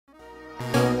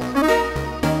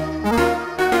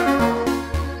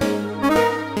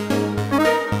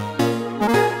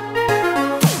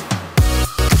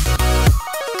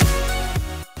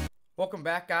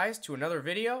back, guys, to another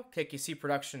video. KKC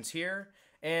Productions here,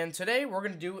 and today we're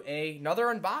going to do another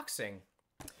unboxing.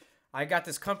 I got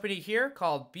this company here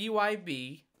called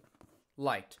BYBLight.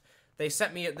 They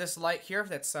sent me this light here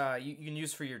that's you can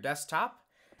use for your desktop,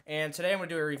 and today I'm going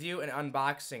to do a review and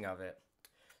unboxing of it.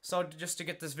 So just to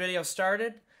get this video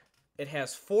started, it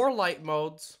has 4 light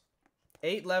modes,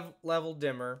 8 level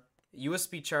dimmer,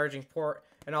 USB charging port,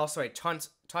 and also a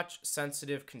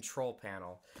touch-sensitive control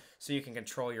panel, so you can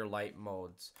control your light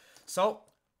modes. So,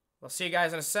 we'll see you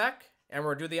guys in a sec, and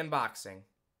we'll do the unboxing.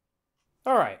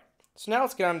 Alright, so now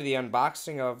let's get on to the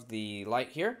unboxing of the light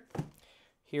here.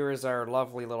 Here is our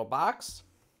lovely little box.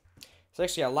 It's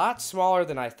actually a lot smaller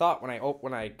than I thought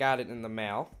when I got it in the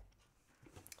mail.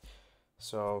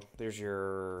 So, there's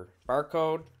your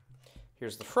barcode.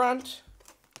 Here's the front.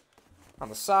 On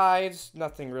the sides,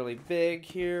 nothing really big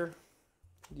here.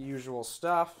 The usual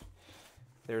stuff.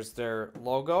 There's their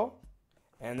logo.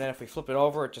 And then if we flip it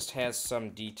over, it just has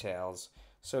some details.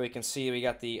 So we can see we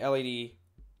got the LED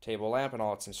table lamp and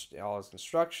all its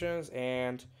instructions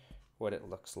and what it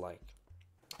looks like.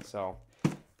 So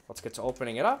let's get to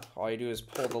opening it up. All you do is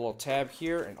pull the little tab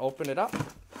here and open it up.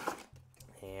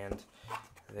 And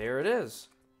there it is.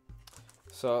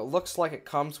 So it looks like it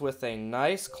comes with a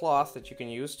nice cloth that you can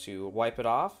use to wipe it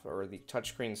off, or the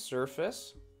touchscreen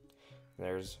surface.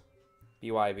 There's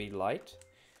BYBLight.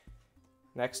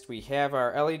 Next we have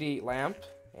our LED lamp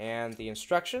and the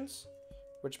instructions,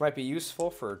 which might be useful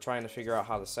for trying to figure out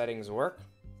how the settings work.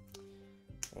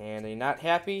 And you're not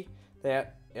happy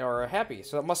or happy,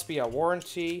 so it must be a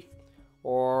warranty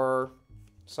or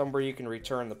somewhere you can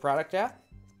return the product at.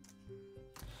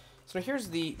 So here's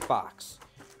the box.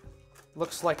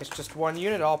 Looks like it's just one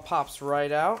unit, it all pops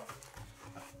right out.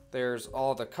 There's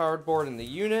all the cardboard in the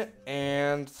unit,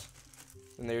 and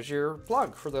there's your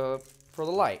plug for the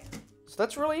light. So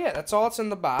that's really it. That's all that's in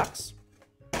the box.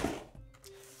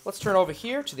 Let's turn over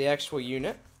here to the actual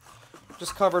unit.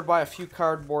 Just covered by a few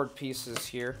cardboard pieces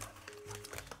here.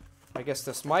 I guess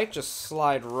this might just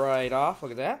slide right off.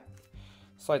 Look at that.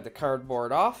 Slide the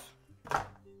cardboard off.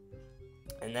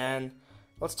 And then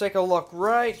let's take a look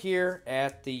right here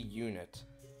at the unit.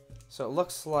 So it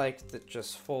looks like it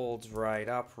just folds right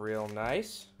up real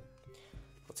nice.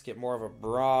 Let's get more of a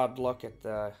broad look at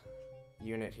the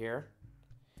unit here.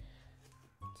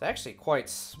 It's actually quite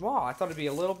small. I thought it'd be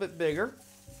a little bit bigger,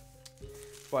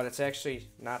 but it's actually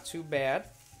not too bad.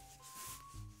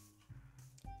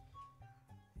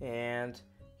 And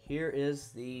here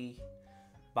is the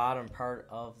bottom part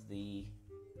of the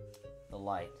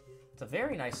light. It's a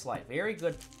very nice light, very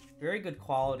good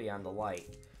quality on the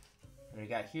light. And we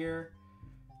got here,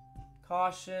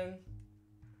 caution,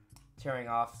 tearing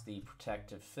off the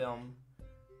protective film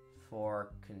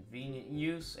for convenient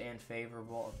use and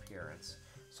favorable appearance.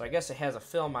 So I guess it has a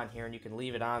film on here, and you can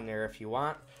leave it on there if you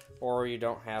want, or you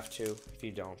don't have to if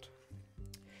you don't.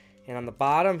 And on the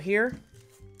bottom here,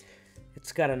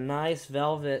 it's got a nice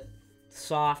velvet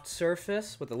soft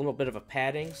surface with a little bit of a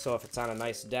padding, so if it's on a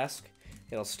nice desk,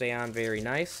 it'll stay on very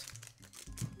nice.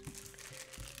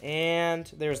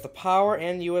 And there's the power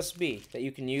and USB that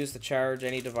you can use to charge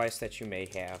any device that you may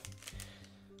have.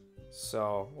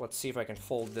 So let's see if I can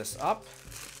fold this up.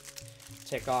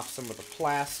 Take off some of the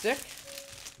plastic.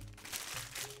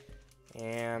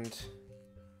 And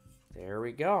there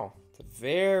we go. It's a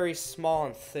very small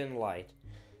and thin light.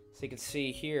 So you can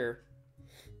see here,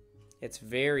 it's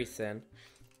very thin.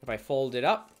 If I fold it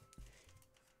up,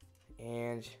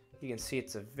 and you can see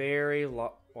it's a very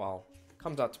well, it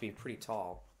comes out to be pretty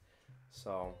tall.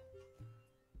 So,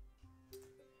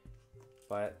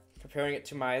 but comparing it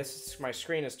to my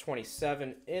screen is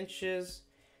 27 inches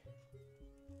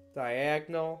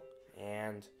diagonal,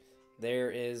 and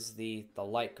there is the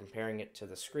light comparing it to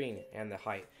the screen and the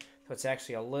height. So it's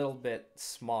actually a little bit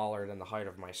smaller than the height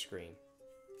of my screen.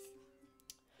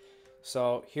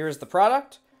 So here's the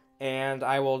product, and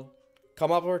I will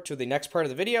come over to the next part of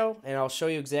the video, and I'll show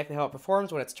you exactly how it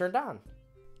performs when it's turned on.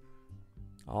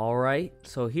 Alright,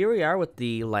 so here we are with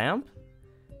the lamp,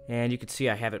 and you can see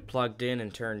I have it plugged in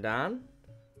and turned on.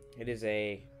 It is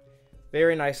a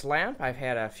very nice lamp. I've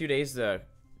had a few days to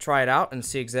try it out and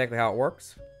see exactly how it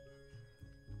works.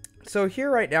 So here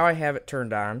right now I have it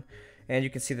turned on, and you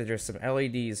can see that there's some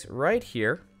LEDs right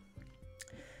here.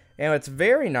 And it's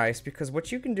very nice because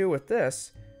what you can do with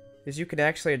this is you can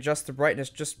actually adjust the brightness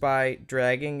just by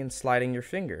dragging and sliding your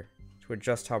finger to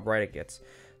adjust how bright it gets.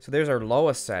 So there's our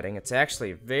lowest setting. It's actually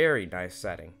a very nice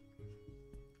setting.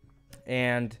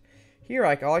 And here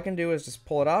all I can do is just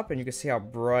pull it up, and you can see how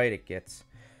bright it gets.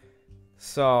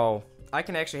 So I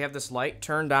can actually have this light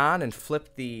turned on and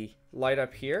flip the light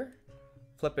up here,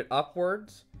 flip it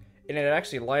upwards, and it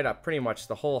actually light up pretty much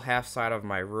the whole half side of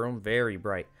my room, very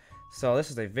bright. So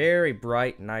this is a very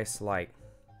bright, nice light.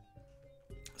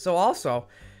 So also,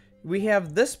 we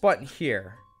have this button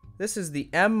here. This is the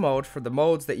M mode for the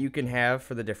modes that you can have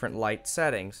for the different light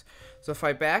settings. So if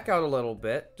I back out a little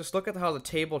bit, just look at how the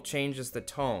table changes the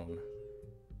tone.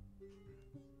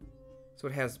 So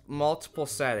it has multiple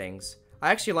settings. I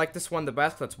actually like this one the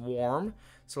best because it's warm.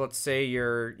 So let's say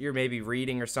you're maybe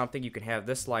reading or something, you can have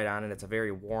this light on and it's a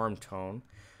very warm tone.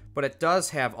 But it does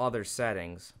have other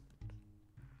settings.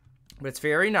 But it's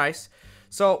very nice.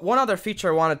 So one other feature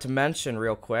I wanted to mention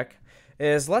real quick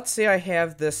is, let's say I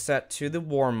have this set to the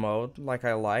warm mode like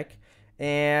I like,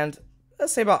 and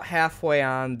let's say about halfway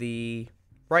on the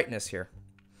brightness here.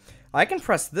 I can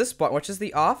press this button, which is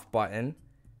the off button,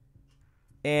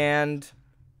 and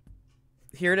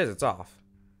here it is, it's off.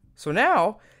 So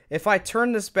now, if I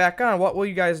turn this back on, what will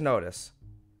you guys notice?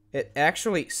 It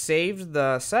actually saved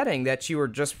the setting that you were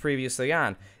just previously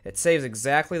on. It saves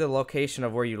exactly the location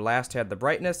of where you last had the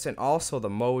brightness and also the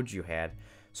mode you had.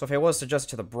 So if I was to adjust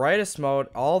to the brightest mode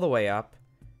all the way up,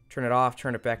 turn it off,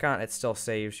 turn it back on, it still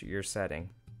saves your setting.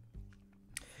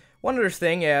 One other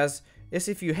thing is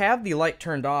if you have the light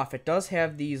turned off, it does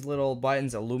have these little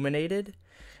buttons illuminated.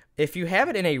 If you have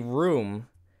it in a room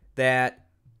that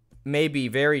may be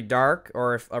very dark,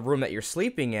 or if a room that you're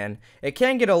sleeping in, it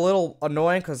can get a little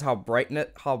annoying because how bright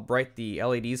the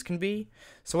LEDs can be.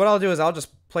 So what I'll do is I'll just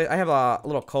I have a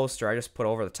little coaster I just put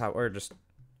over the top, or just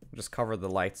cover the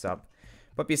lights up.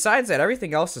 But besides that,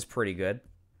 everything else is pretty good.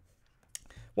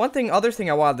 Other thing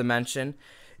I wanted to mention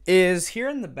is here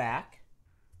in the back,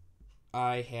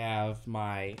 I have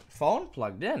my phone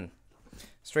plugged in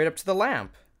straight up to the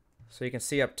lamp. So you can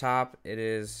see up top, it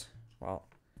is, well,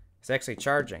 it's actually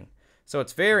charging. So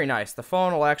it's very nice. The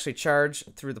phone will actually charge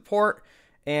through the port,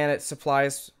 and it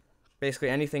supplies basically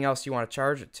anything else you want to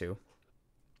charge it to.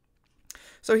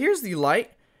 So here's the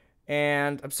light,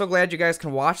 and I'm so glad you guys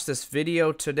can watch this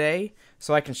video today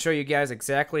so I can show you guys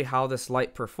exactly how this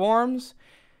light performs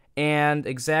and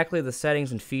exactly the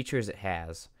settings and features it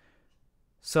has.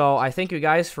 So I thank you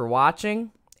guys for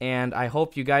watching, and I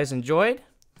hope you guys enjoyed.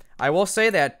 I will say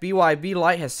that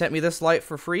BYBLight has sent me this light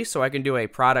for free so I can do a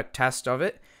product test of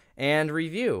it and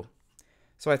review.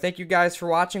 So I thank you guys for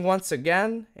watching once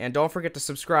again, and don't forget to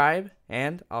subscribe,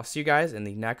 and I'll see you guys in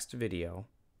the next video.